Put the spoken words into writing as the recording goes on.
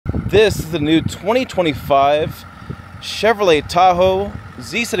This is the new 2025 Chevrolet Tahoe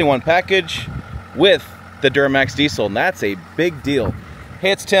Z71 package with the Duramax diesel, and that's a big deal.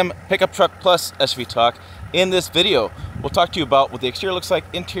 Hey, it's Tim, Pickup Truck Plus SUV Talk. In this video, we'll talk to you about what the exterior looks like,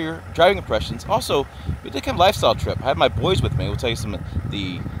 interior, driving impressions. Also, we did kind of a lifestyle trip. I had my boys with me. We'll tell you some of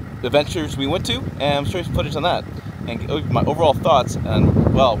the adventures we went to, and I'll show you some footage on that, and give you my overall thoughts,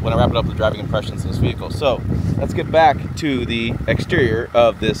 and well, when I wrap it up with the driving impressions in this vehicle. So, let's get back to the exterior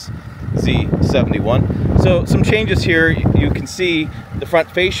of this Z71. So, some changes here. You can see the front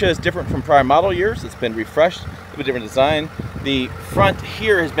fascia is different from prior model years. It's been refreshed, a little bit different design. The front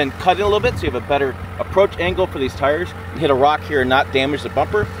here has been cut in a little bit, so you have a better approach angle for these tires. You hit a rock here and not damage the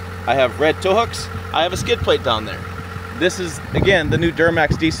bumper. I have red tow hooks. I have a skid plate down there. This is, again, the new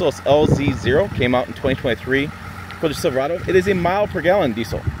Duramax diesel. It's LZ0, came out in 2023 for the Silverado. It is a mile per gallon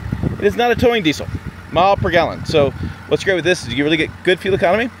diesel. It is not a towing diesel, mile per gallon. So what's great with this is you really get good fuel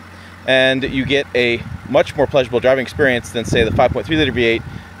economy, and you get a much more pleasurable driving experience than, say, the 5.3 liter V8,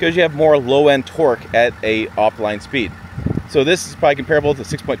 because you have more low-end torque at a offline speed. So this is probably comparable to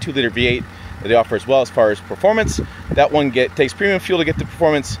the 6.2 liter V8 that they offer as well as far as performance. That one takes premium fuel to get the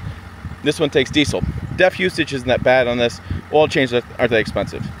performance. This one takes diesel. DEF usage isn't that bad on this. Oil changes aren't that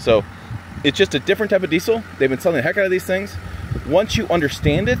expensive. So it's just a different type of diesel. They've been selling the heck out of these things. Once you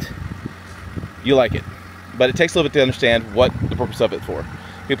understand it, you like it. But it takes a little bit to understand what the purpose of it for.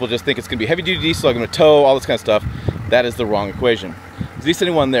 People just think it's going to be heavy-duty diesel, I'm going to tow, all this kind of stuff. That is the wrong equation.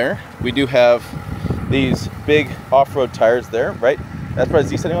 Z71 there, we do have these big off-road tires there, right? That's part of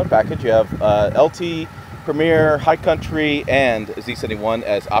the Z71 package. You have LT, Premier, High Country, and Z71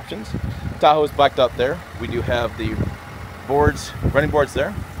 as options. Tahoe is blacked out there. We do have the boards, running boards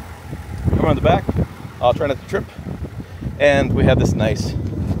there. Come around the back. I'll try not to trip. And we have this nice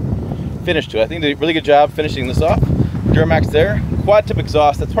finish to it. I think they did a really good job finishing this off. Duramax there. Quad tip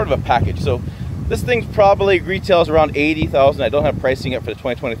exhaust, that's part of a package. So this thing's probably retails around $80,000. I don't have pricing yet for the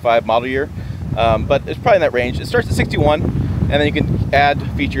 2025 model year. But it's probably in that range. It starts at 61, and then you can add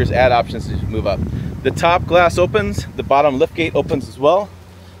features, add options to move up. The top glass opens, the bottom lift gate opens as well,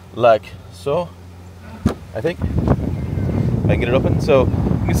 like so, I think. If I can get it open. So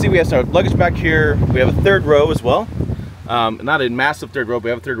you can see we have some luggage back here. We have a third row as well. Not a massive third row, but we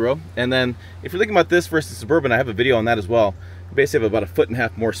have a third row. And then if you're thinking about this versus Suburban, I have a video on that as well. We basically have about 1.5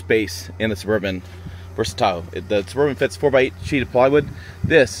 feet more space in the Suburban versus Tahoe. The Suburban fits 4x8 sheet of plywood.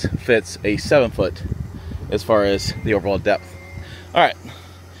 This fits a 7-foot as far as the overall depth. All right,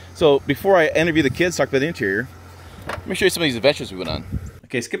 so before I interview the kids, talk about the interior, let me show you some of these adventures we went on.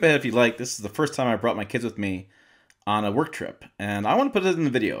 Okay, skip ahead if you like. This is the first time I brought my kids with me on a work trip, and I want to put it in the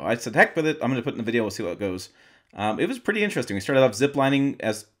video. I said, heck with it, I'm going to put it in the video, we'll see how it goes. It was pretty interesting. We started off ziplining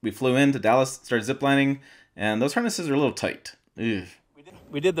as we flew into Dallas, started ziplining, and those harnesses are a little tight. Ugh.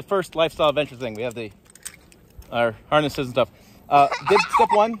 We did the first lifestyle adventure thing. We have our harnesses and stuff. Did step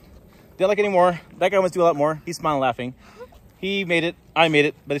one, didn't like it anymore. That guy wants to do a lot more. He's smiling, laughing. He made it, I made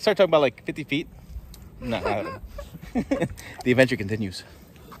it, but he started talking about like 50 feet. No, I don't know. The adventure continues.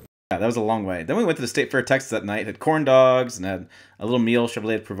 Yeah, that was a long way. Then we went to the State Fair, Texas that night, had corn dogs and had a little meal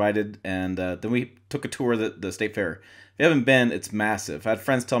Chevrolet had provided, and then we took a tour of the State Fair. If you haven't been, it's massive. I had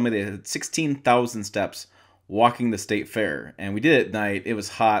friends tell me they had 16,000 steps walking the State Fair, and we did it at night. It was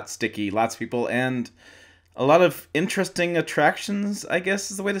hot, sticky, lots of people, and a lot of interesting attractions, I guess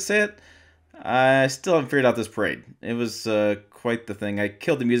is the way to say it. I still haven't figured out this parade. It was quite the thing. I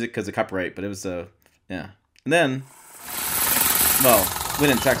killed the music because of copyright, but it was, yeah. And then, well, we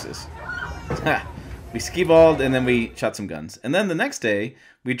went in Texas. We ski-balled, and then we shot some guns. And then the next day,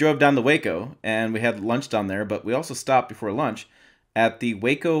 we drove down to Waco, and we had lunch down there, but we also stopped before lunch at the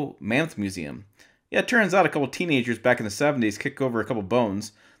Waco Mammoth Museum. Yeah, it turns out a couple teenagers back in the 70s kicked over a couple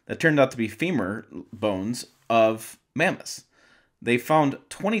bones that turned out to be femur bones of mammoths. They found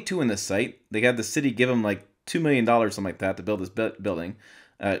 22 in this site. They had the city give them like $2 million, something like that, to build this building.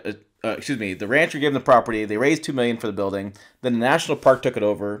 Excuse me, the rancher gave them the property. They raised $2 million for the building. Then the national park took it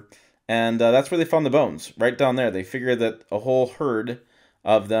over, and that's where they found the bones, right down there. They figured that a whole herd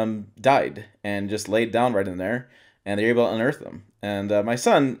of them died and just laid down right in there, and they were able to unearth them. And my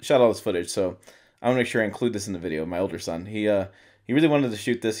son shot all this footage, so I want to make sure I include this in the video. My older son, he really wanted to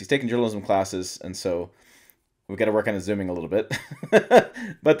shoot this. He's taking journalism classes, and so we got to work on his zooming a little bit.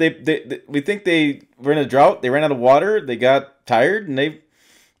 But we think they were in a drought. They ran out of water. They got tired, and they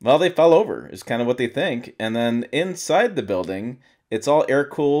fell over. Is kind of what they think. And then inside the building, it's all air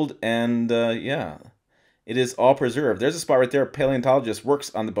cooled, and yeah, it is all preserved. There's a spot right there. A paleontologist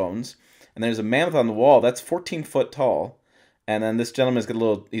works on the bones, and there's a mammoth on the wall that's 14 foot tall. And then this gentleman's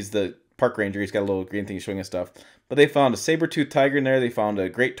got he's the park ranger. He's got a little green thing showing us stuff. But they found a saber-toothed tiger in there. They found a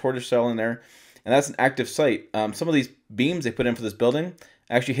great tortoiseshell in there. And that's an active site. Some of these beams they put in for this building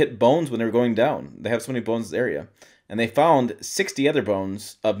actually hit bones when they were going down. They have so many bones in this area. And they found 60 other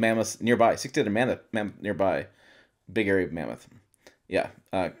bones of mammoths nearby. 60 other mammoth nearby. Big area of mammoth. Yeah,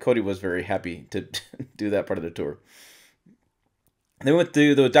 Cody was very happy to do that part of the tour. Then we went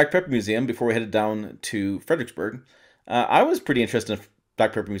to the Dr. Pepper Museum before we headed down to Fredericksburg. I was pretty interested in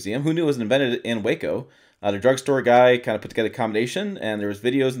Dr. Pepper Museum. Who knew it was invented in Waco? The drugstore guy kind of put together a combination, and there was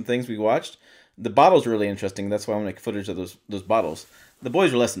videos and things we watched. The bottles were really interesting. That's why I want to make footage of those bottles. The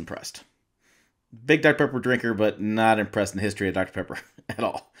boys were less impressed. Big Dr. Pepper drinker, but not impressed in the history of Dr. Pepper at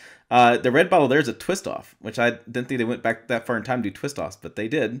all. The red bottle there's a twist-off, which I didn't think they went back that far in time to do twist-offs, but they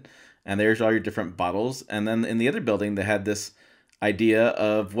did. And there's all your different bottles. And then in the other building, they had this idea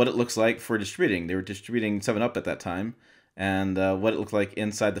of what it looks like for distributing. They were distributing 7-Up at that time, and what it looked like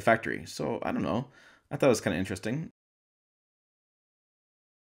inside the factory. So, I don't know. I thought it was kind of interesting.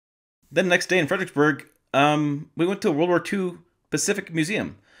 Then the next day in Fredericksburg, we went to a World War II Pacific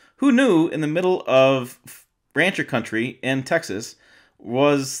Museum. Who knew in the middle of rancher country in Texas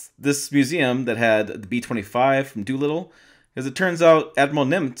was this museum that had the B-25 from Doolittle? Because it turns out Admiral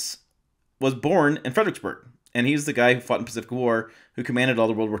Nimitz was born in Fredericksburg. And he's the guy who fought in the Pacific War, who commanded all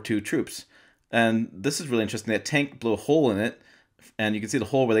the World War II troops. And this is really interesting. That tank blew a hole in it, and you can see the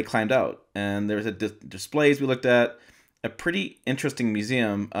hole where they climbed out. And there's a displays we looked at. A pretty interesting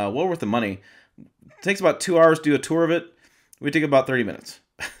museum, well worth the money. It takes about 2 hours to do a tour of it. We took about 30 minutes.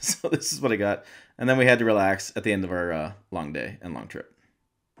 So this is what I got. And then we had to relax at the end of our long day and long trip.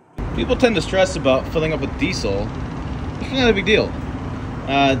 People tend to stress about filling up with diesel. It's not a big deal.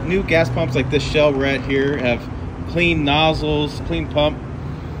 New gas pumps like this Shell we're at here have clean nozzles, clean pump.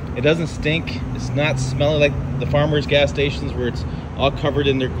 It doesn't stink. It's not smelly like the farmers' gas stations where it's all covered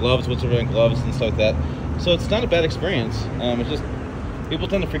in their gloves, once they're wearing gloves and stuff like that. So it's not a bad experience. It's just people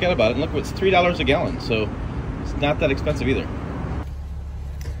tend to forget about it. And look, it's $3 a gallon, so it's not that expensive either.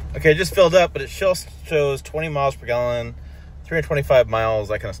 Okay, it just filled up, but it shows 20 miles per gallon, 325 miles,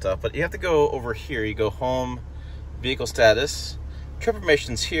 that kind of stuff. But you have to go over here. You go home, vehicle status, trip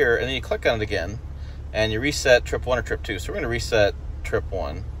information's here, and then you click on it again, and you reset trip 1 or trip 2. So we're going to reset trip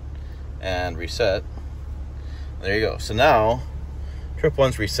 1 and reset. And there you go. So now trip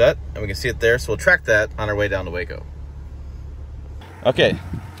 1's reset, and we can see it there. So we'll track that on our way down to Waco. Okay,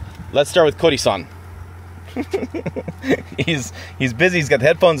 let's start with Cody-san. he's busy. He's got the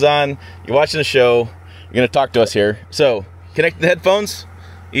headphones on. You're watching the show. You're going to talk to us here. So connect the headphones.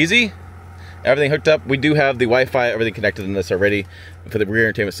 Easy. Everything hooked up. We do have the Wi-Fi, everything connected in this already for the rear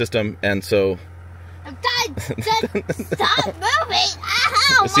entertainment system. And so stop moving.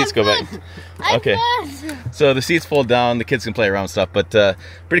 Ow, the seats go back. Okay. So the seats fold down. The kids can play around and stuff. But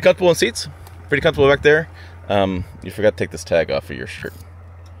pretty comfortable in seats. Pretty comfortable back there. You forgot to take this tag off of your shirt.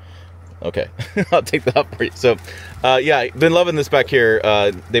 Okay, I'll take that up for you. So, yeah, been loving this back here.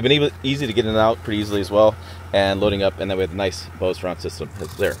 They've been easy to get in and out pretty easily as well, and loading up, and then we have a nice Bose surround system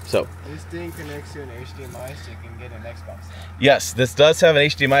there. So this thing connects to an HDMI, so you can get an Xbox now. Yes, this does have an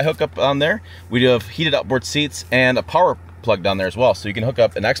HDMI hookup on there. We do have heated outboard seats and a power plug down there as well, so you can hook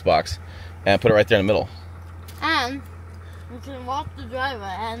up an Xbox and put it right there in the middle. And you can watch the driver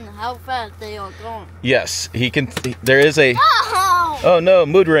and how fast they are going. Yes, he can. There is a. Oh no,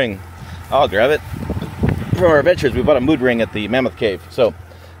 mood ring. I'll grab it. From our adventures, we bought a mood ring at the Mammoth Cave. So,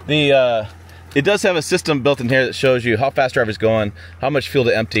 it does have a system built in here that shows you how fast driver's going, how much fuel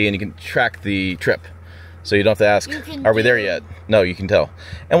to empty, and you can track the trip. So you don't have to ask, are we there yet? No, you can tell.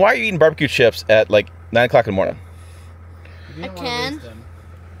 And why are you eating barbecue chips at like 9 o'clock in the morning? I can.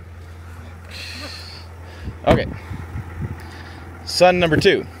 Okay. Son number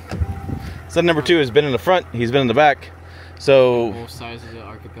 2. Son number 2 has been in the front. He's been in the back. So both sides of the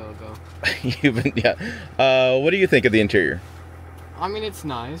archipelago. You've been, yeah. What do you think of the interior? I mean, it's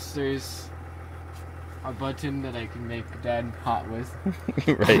nice. There's a button that I can make Dad hot with.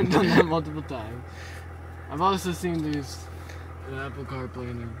 Right. I've done that multiple times. I've also seen these Apple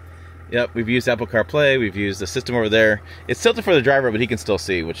CarPlay in there. Yep, we've used Apple CarPlay. We've used the system over there. It's tilted for the driver, but he can still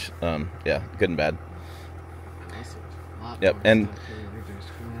see, which, yeah, good and bad. Yep, and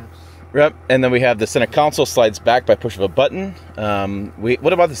yep, and then we have the center console slides back by push of a button.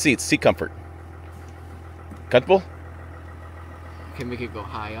 What about the seats? Seat comfort. Comfortable? You can make it go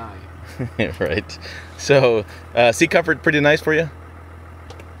high. Right. So, seat comfort pretty nice for you?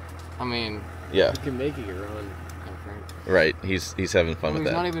 I mean, yeah. You can make it your own comfort. Right. He's having fun with that.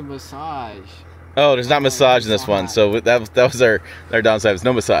 There's not even massage. Oh, there's not massage in this one. So that was our downside. There's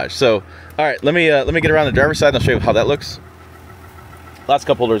no massage. So, all right, let me get around the driver's side and I'll show you how that looks. Lots of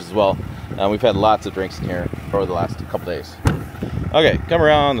cup holders as well. We've had lots of drinks in here over the last couple days. Okay, come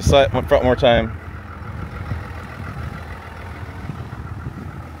around the side front one more time.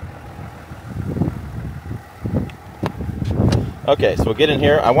 Okay, so we'll get in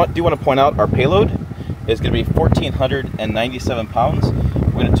here. Do want to point out our payload is going to be 1,497 pounds.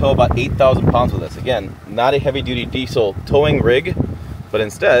 We're going to tow about 8,000 pounds with this. Again, not a heavy-duty diesel towing rig, but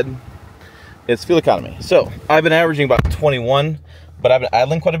instead, it's fuel economy. So, I've been averaging about 21, but I've been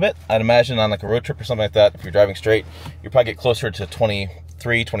idling quite a bit. I'd imagine on like a road trip or something like that, if you're driving straight, you'll probably get closer to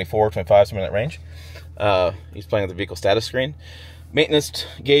 23, 24, 25, something in that range. He's playing with the vehicle status screen. Maintenance,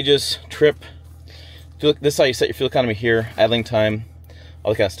 gauges, trip. This is how you set your fuel economy here, idling time,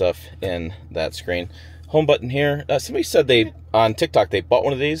 all that kind of stuff in that screen. Home button here. Somebody said on TikTok they bought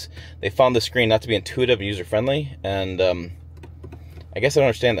one of these. They found the screen not to be intuitive and user-friendly, and I guess I don't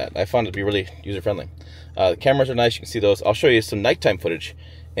understand that. I found it to be really user-friendly. The cameras are nice. You can see those. I'll show you some nighttime footage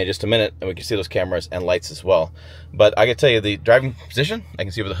in just a minute, and we can see those cameras and lights as well. But I can tell you the driving position, I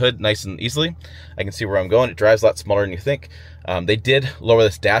can see over the hood nice and easily. I can see where I'm going. It drives a lot smaller than you think. They did lower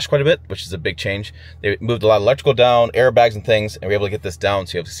this dash quite a bit, which is a big change. They moved a lot of electrical down, airbags and things, and we're able to get this down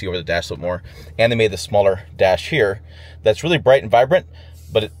so you have to see over the dash a little more. And they made the smaller dash here that's really bright and vibrant,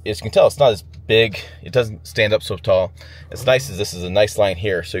 but as you can tell, it's not as big. It doesn't stand up so tall. It's nice as this is a nice line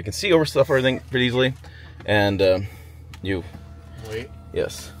here, so you can see over stuff, everything pretty easily. And Wait.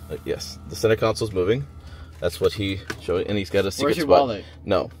 Yes, yes. The center console's moving. That's what he showed, and he's got a secret Where's your spot. wallet?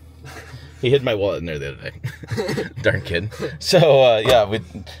 No. He hid my wallet in there the other day. Darn kid. So, yeah,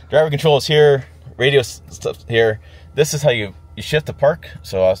 driver controls here, radio stuff here. This is how you shift the park.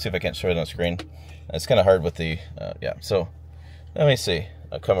 So I'll see if I can't show it on the screen. It's kind of hard with the, yeah. So let me see.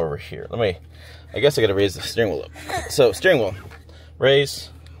 I'll come over here. I guess I got to raise the steering wheel up. So steering wheel, raise,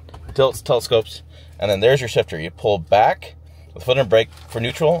 tilts, telescopes, and then there's your shifter. You pull back with foot and brake for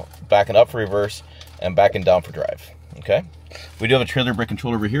neutral, back and up for reverse, and back and down for drive. Okay. We do have a trailer brake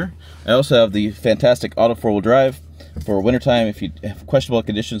control over here. I also have the fantastic auto four-wheel drive for wintertime. If you have questionable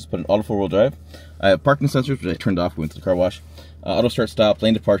conditions, put an auto four-wheel drive. I have parking sensors, which I turned off when we went to the car wash. Auto start stop,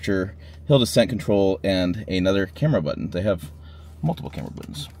 lane departure, hill descent control, and another camera button. They have multiple camera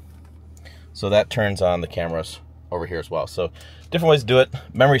buttons. So that turns on the cameras over here as well. So different ways to do it.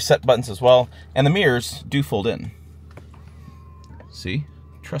 Memory set buttons as well. And the mirrors do fold in. See?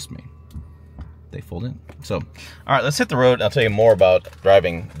 Trust me. They fold in. So, all right, let's hit the road. I'll tell you more about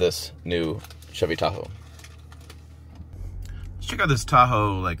driving this new Chevy Tahoe. Let's check out this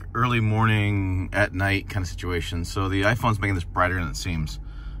Tahoe, like early morning, at night kind of situation. So the iPhone's making this brighter than it seems,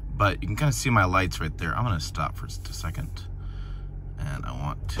 but you can kind of see my lights right there. I'm gonna stop for just a second, and I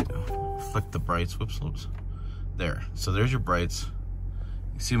want to flick the brights. Whoops. There. So there's your brights.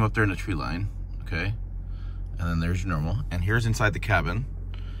 You can see them up there in the tree line. Okay, and then there's your normal. And here's inside the cabin.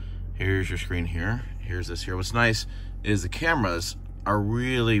 Here's your screen here. Here's this here. What's nice is the cameras are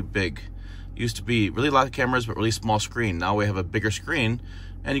really big. Used to be really a lot of cameras, but really small screen. Now we have a bigger screen,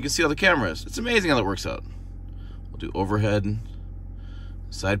 and you can see all the cameras. It's amazing how that works out. We'll do overhead,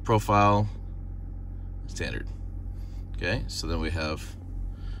 side profile, standard. Okay, so then we have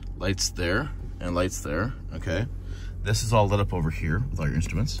lights there and lights there. Okay, this is all lit up over here with all your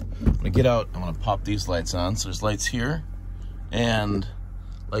instruments. I'm gonna get out. I'm gonna pop these lights on. So there's lights here, and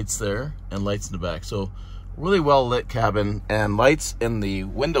lights there, and lights in the back. So really well lit cabin, and lights in the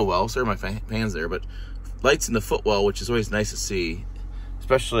window well. Sorry, my hands there, but lights in the footwell, which is always nice to see,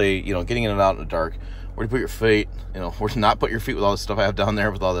 especially, you know, getting in and out in the dark. Where to put your feet, you know, where to not put your feet with all the stuff I have down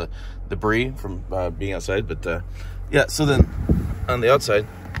there with all the debris from being outside. But yeah, so then on the outside,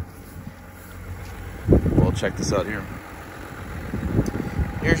 we'll check this out here.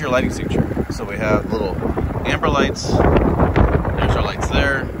 Here's your lighting signature. So we have little amber lights. There's our lights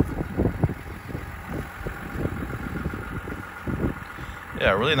there.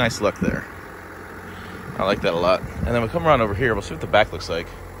 Yeah, really nice look there. I like that a lot. And then we come around over here. We'll see what the back looks like.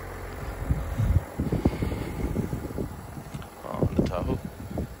 On the Tahoe.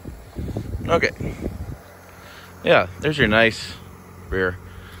 Okay. Yeah, there's your nice rear.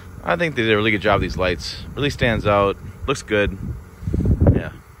 I think they did a really good job of these lights. Really stands out. Looks good.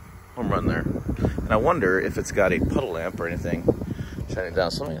 Yeah, home run there. And I wonder if it's got a puddle lamp or anything shining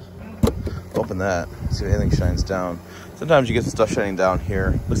down. So let me open that, see if anything shines down. Sometimes you get some stuff shining down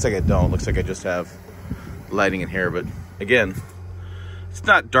here. Looks like I don't. Looks like I just have lighting in here. But again, it's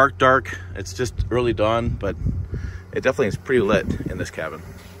not dark. It's just early dawn, but it definitely is pretty lit in this cabin.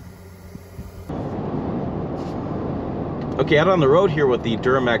 Okay, out on the road here with the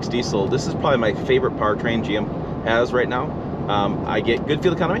Duramax diesel, this is probably my favorite powertrain GM has right now. I get good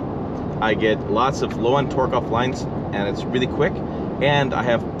fuel economy. I get lots of low-end torque off lines, and it's really quick. and I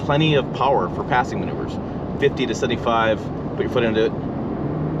have plenty of power for passing maneuvers. 50 to 75, put your foot into it,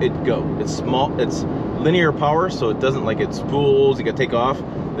 it go. It's small, it's linear power, so it doesn't like it spools, you gotta take off.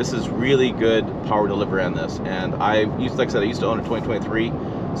 This is really good power delivery on this, and like I said, I used to own a 2023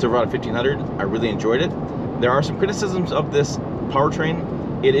 Silverado 1500. I really enjoyed it. There are some criticisms of this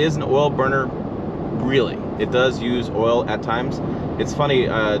powertrain. It is an oil burner, really. It does use oil at times. It's funny,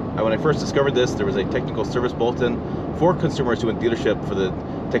 when I first discovered this, there was a technical service bulletin for consumers who went dealership for the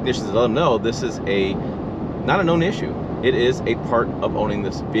technicians to let them know this is not a known issue. It is a part of owning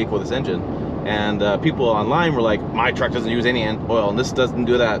this vehicle, this engine. And people online were like, my truck doesn't use any oil and this doesn't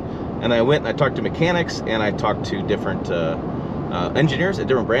do that. And I went and I talked to mechanics and I talked to different engineers at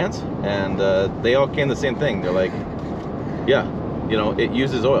different brands, and they all came the same thing. They're like, yeah, you know, it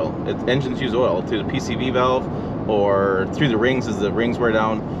uses oil. Engines use oil through the PCV valve or through the rings as the rings wear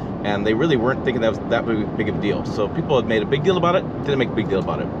down, and they really weren't thinking that was that big of a deal. So people had made a big deal about it, didn't make a big deal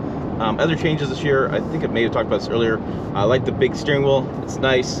about it. Other changes this year, I think I may have talked about this earlier. I like the big steering wheel. It's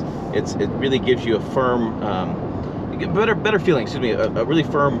nice. It really gives you a firm, better feeling. Excuse me, a really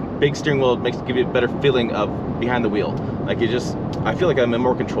firm big steering wheel give you a better feeling of behind the wheel. Like I feel like I'm in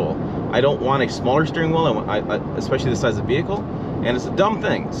more control. I don't want a smaller steering wheel, especially the size of the vehicle. And it's a dumb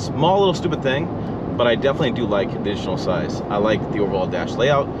thing, small little stupid thing, but I definitely do like the additional size. I like the overall dash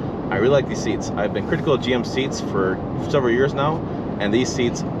layout. I really like these seats. I've been critical of GM seats for several years now, and these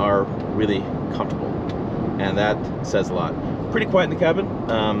seats are really comfortable, and that says a lot. Pretty quiet in the cabin.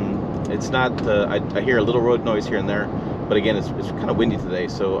 It's not, I hear a little road noise here and there, but again, it's kind of windy today,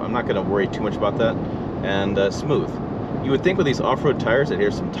 so I'm not gonna worry too much about that. And smooth. You would think with these off-road tires I'd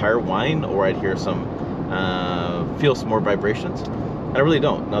hear some tire whine, or I'd hear feel some more vibrations. I really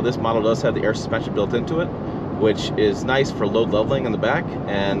don't. Now this model does have the air suspension built into it, which is nice for load leveling in the back,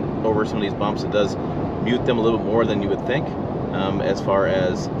 and over some of these bumps it does mute them a little bit more than you would think, as far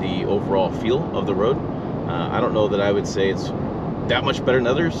as the overall feel of the road. I don't know that I would say it's that much better than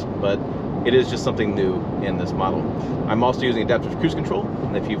others, but it is just something new in this model. I'm also using adaptive cruise control,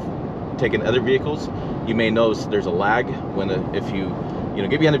 and if you've taken other vehicles, you may notice there's a lag when if you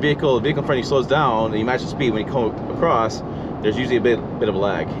get behind the vehicle in front of you slows down and you match the speed. When you come across, there's usually a bit of a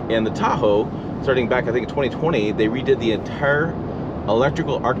lag. In the Tahoe, starting back I think in 2020, they redid the entire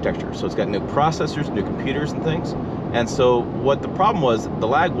electrical architecture, so it's got new processors, new computers and things. And so what the problem was, the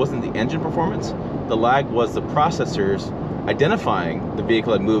lag wasn't the engine performance, the lag was the processors identifying the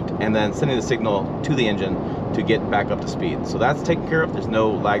vehicle had moved and then sending the signal to the engine to get back up to speed. So that's taken care of. There's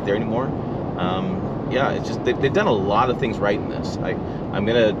no lag there anymore. Yeah, it's just they've done a lot of things right in this. I'm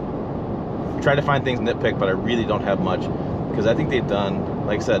gonna try to find things to nitpick, but I really don't have much, because I think they've done,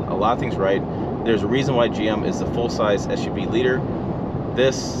 like I said, a lot of things right. There's a reason why GM is the full-size SUV leader.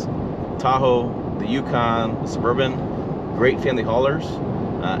 This Tahoe, the Yukon, the Suburban, great family haulers,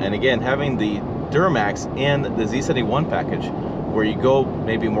 and again, having the Duramax and the Z71 package, where you go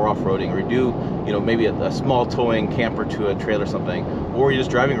maybe more off-roading, or you do, maybe a small towing camper to a trail or something, or you're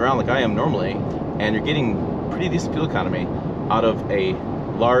just driving around like I am normally, and you're getting pretty decent fuel economy out of a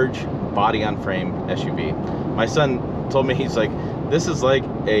large body-on-frame SUV. My son told me, he's like, this is like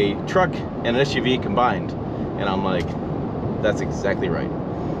a truck and an SUV combined, and I'm like, that's exactly right,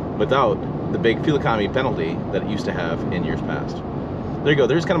 without the big fuel economy penalty that it used to have in years past. There you go.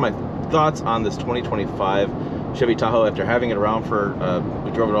 There's kind of my thoughts on this 2025 Chevy Tahoe after having it around for,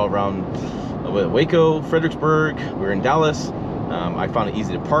 we drove it all around Waco, Fredericksburg, we were in Dallas. I found it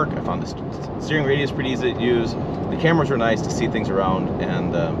easy to park. I found the steering radius pretty easy to use. The cameras were nice to see things around,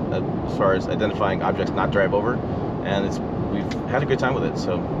 and as far as identifying objects not drive over, and we've had a good time with it.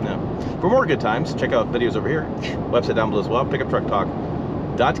 So yeah. For more good times, check out videos over here, website down below as well,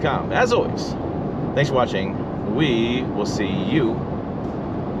 pickuptrucktalk.com. As always, thanks for watching. We will see you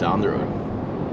down the road.